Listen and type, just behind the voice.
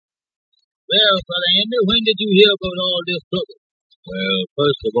Well, Brother Andy, when did you hear about all this trouble? Well,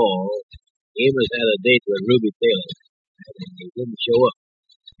 first of all, Amos had a date with Ruby Taylor, and he didn't show up.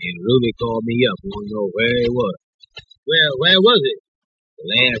 And Ruby called me up, wanted to know where he was. Well, where was it? The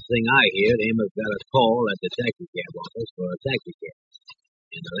last thing I heard, Amos got a call at the taxi cab office for a taxi cab.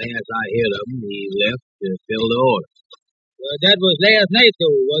 And the last I heard of him, he left to fill the order. Well, that was last night,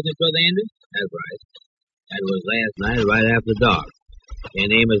 though, wasn't it, Brother Andy? That's right. That was last night, right after dark.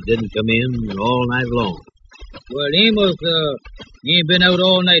 And Amos didn't come in all night long. Well, Amos, he ain't been out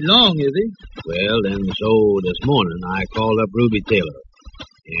all night long, is he? Well, then, so this morning, I called up Ruby Taylor.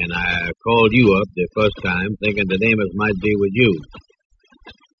 And I called you up the first time, thinking that Amos might be with you.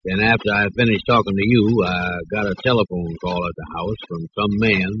 Then after I finished talking to you, I got a telephone call at the house from some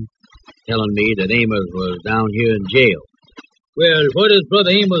man telling me that Amos was down here in jail. Well, what is Brother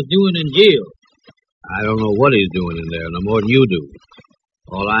Amos doing in jail? I don't know what he's doing in there, no more than you do.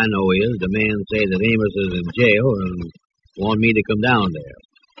 All I know is the man say that Amos is in jail and want me to come down there.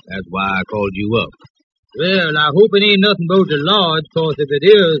 That's why I called you up. Well, I hope it ain't nothing about the lodge, 'cause if it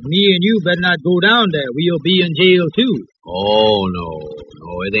is, me and you better not go down there. We'll be in jail, too. Oh, no,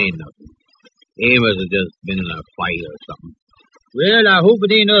 it ain't nothing. Amos has just been in a fight or something. Well, I hope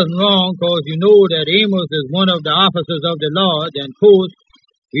it ain't nothing wrong, 'cause you know that Amos is one of the officers of the lodge, and, of course,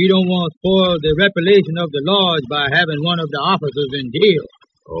 we don't want to spoil the reputation of the lodge by having one of the officers in jail.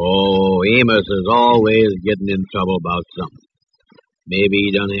 Oh, Amos is always getting in trouble about something. Maybe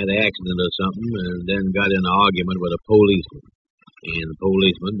he done had an accident or something and then got in an argument with a policeman. And the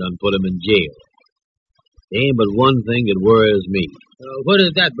policeman done put him in jail. There ain't but one thing that worries me. What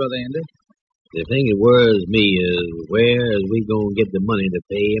is that, Brother Andy? The thing that worries me is where is we going to get the money to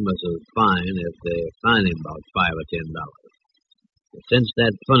pay Amos's fine if they fine him about $5 or $10. Since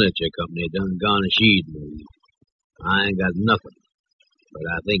that furniture company done garnished me, I ain't got nothing. But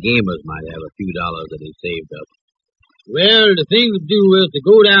I think Amos might have a few dollars that he saved up. Well, the thing to do is to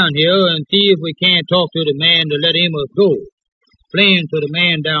go down here and see if we can't talk to the man to let Amos go. Explain to the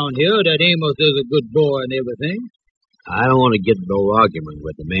man down here that Amos is a good boy and everything. I don't want to get no argument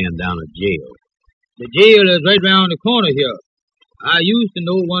with the man down at jail. The jail is right round the corner here. I used to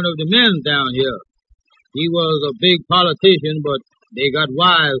know one of the men down here. He was a big politician, but they got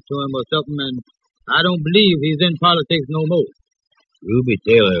wise to him or something, and I don't believe he's in politics no more. Ruby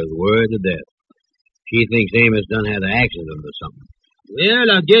Taylor is worried to death. She thinks Amos done had an accident or something. Well,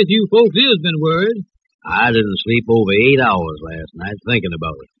 I guess you folks has been worried. I didn't sleep over 8 hours last night thinking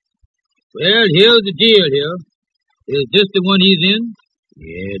about it. Well, here's the jail here. Is this the one he's in?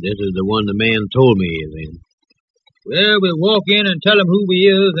 Yeah, this is the one the man told me he's in. Well, we'll walk in and tell him who he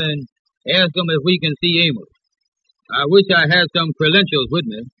is and ask him if we can see Amos. I wish I had some credentials with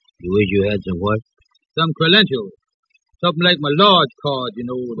me. You wish you had some what? Some credentials. Something like my lodge card, to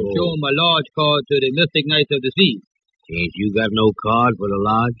show him my lodge card to the Mystic Knights of the Sea. Ain't you got no card for the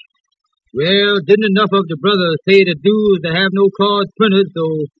lodge? Well, didn't enough of the brothers pay the dues to have no cards printed, so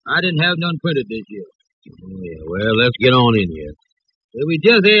I didn't have none printed this year. Yeah, well, let's get on in here. Well, we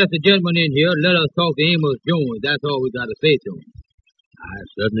just asked the gentleman in here to let us talk to Amos Jones. That's all we got to say to him. I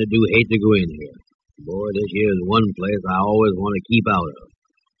certainly do hate to go in here. Boy, this here is one place I always want to keep out of.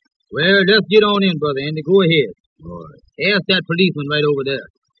 Well, let's get on in, Brother Andy. Go ahead. All right. Ask that policeman right over there.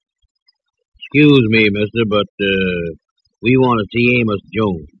 Excuse me, mister, but we want to see Amos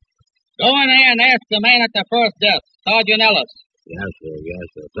Jones. Go in there and ask the man at the first desk, Sergeant Ellis. Yes,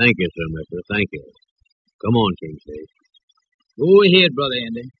 sir. Thank you, sir, mister. Thank you. Come on, Kingsley. Go ahead, Brother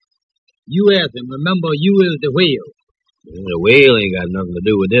Andy. You ask him. Remember, you is the whale. Well, the whale ain't got nothing to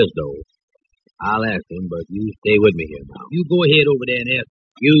do with this, though. I'll ask him, but you stay with me here now. You go ahead over there and ask.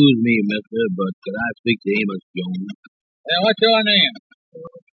 Excuse me, mister, but could I speak to Amos Jones? What's your name?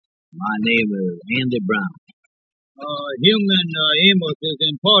 My name is Andy Brown. Him and Amos is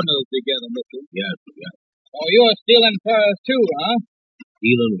in partners together, mister. Yes. Oh, you're stealing furs too, huh?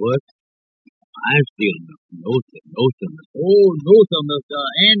 Stealing what? I'm stealing nothing. No, sir, mister. Oh, no, sir, mister.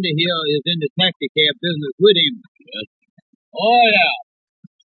 Andy here is in the taxi cab business with him. Yes. Oh, yeah.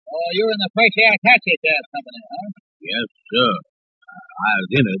 Oh, you're in the Fresh Air Taxi Cab Company, huh? Yes, sir. I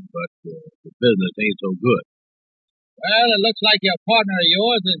was in it, but the business ain't so good. Well, it looks like your partner of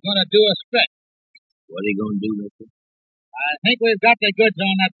yours is going to do a stretch. What are he going to do, mister? I think we've got the goods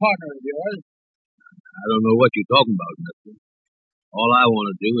on that partner of yours. I don't know what you're talking about, mister. All I want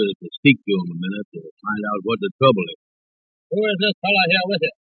to do is to speak to him a minute to find out what the trouble is. Who is this fellow here with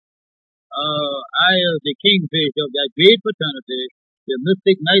you? I is the kingfish of that great fraternity, the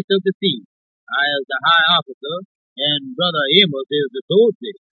Mystic Knights of the Sea. I is the high officer, and Brother Amos is the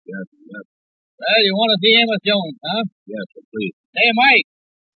associate. Yes. Well, you want to see Amos Jones, huh? Yes, sir, please. Hey, Mike.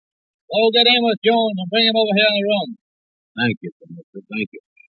 Go get Amos Jones and bring him over here in the room. Thank you, mister. Thank you.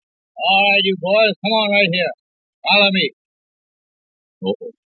 All right, you boys, come on right here. Follow me.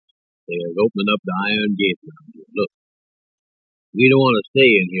 Uh-oh. They have opened up the iron gate around here. Look. We don't want to stay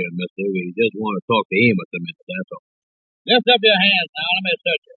in here, mister. We just want to talk to Amos a minute, that's all. Lift up your hands now. Let me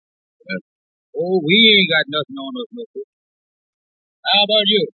search you. Yes. Oh, we ain't got nothing on us, mister. How about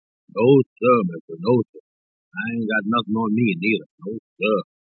you? No, sir, mister. No, sir. I ain't got nothing on me neither. No, sir.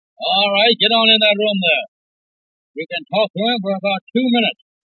 All right, get on in that room there. You can talk to him for about 2 minutes.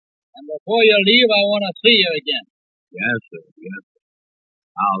 And before you leave, I want to see you again. Yes, sir. Yes, sir.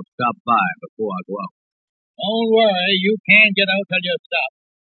 I'll stop by before I go out. Don't worry. You can't get out till you stop.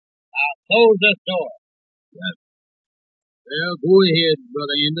 I'll close this door. Yes. Well, go ahead,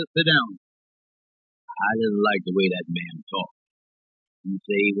 Brother Ender. Sit down. I didn't like the way that man talked. He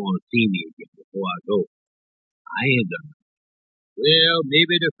say he want to see me again before I go. I ain't done it. Well,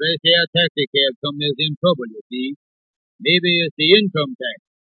 maybe the fresh air taxi cab company is in trouble, you see. Maybe it's the income tax.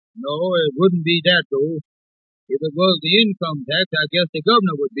 No, it wouldn't be that, though. If it was the income tax, I guess the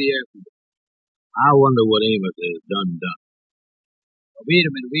governor would be after it. I wonder what Amos has done. Oh, wait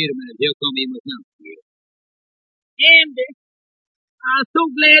a minute. Here come Amos now. Andy, I'm so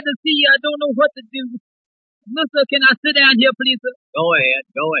glad to see you. I don't know what to do. Mister, can I sit down here, please, sir? Go ahead.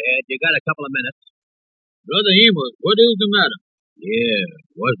 You got a couple of minutes. Brother Amos, what is the matter? Yeah,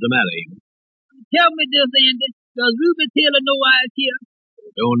 what's the matter, Amos? Tell me this, Andy. Does Ruby Taylor know I is here?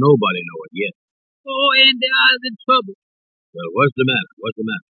 Don't nobody know it yet. Oh, Andy, I was in trouble. Well, what's the matter?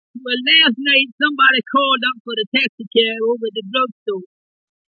 Well, last night, somebody called up for the taxi cab over at the drugstore.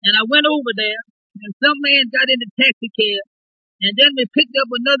 And I went over there, and some man got in the taxi cab. And then we picked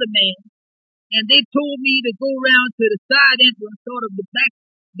up another man. And they told me to go around to the side entrance, sort of the back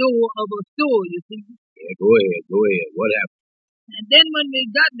door of a store, you see. Yeah, go ahead. What happened? And then when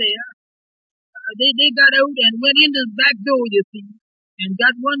we got there, they got out and went into the back door, you see, and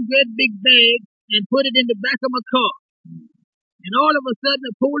got one great big bag and put it in the back of my car. And all of a sudden,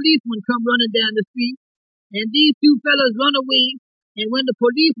 a policeman come running down the street, and these two fellas run away. And when the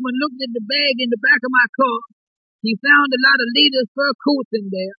policeman looked at the bag in the back of my car, he found a lot of ladies' fur coats in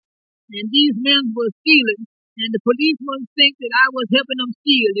there. And these men were stealing, and the policeman think that I was helping them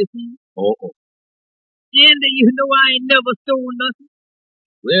steal, you see. Oh. And you know I ain't never stolen nothing.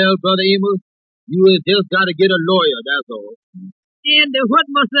 Well, Brother Amos, you just got to get a lawyer, that's all. And what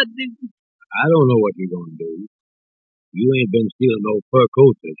must I do? I don't know what you're going to do. You ain't been stealing no fur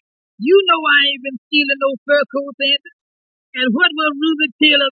coats. You know I ain't been stealing no fur coats, Andy. And what will Ruby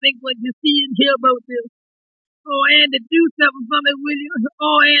Taylor think when you see and hear about this? Oh, Andy, do something for me, will you?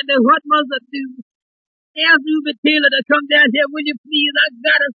 Oh, Andy, what must I do? Ask Ruby Taylor to come down here, will you please? I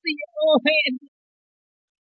gotta see you. Oh, Andy.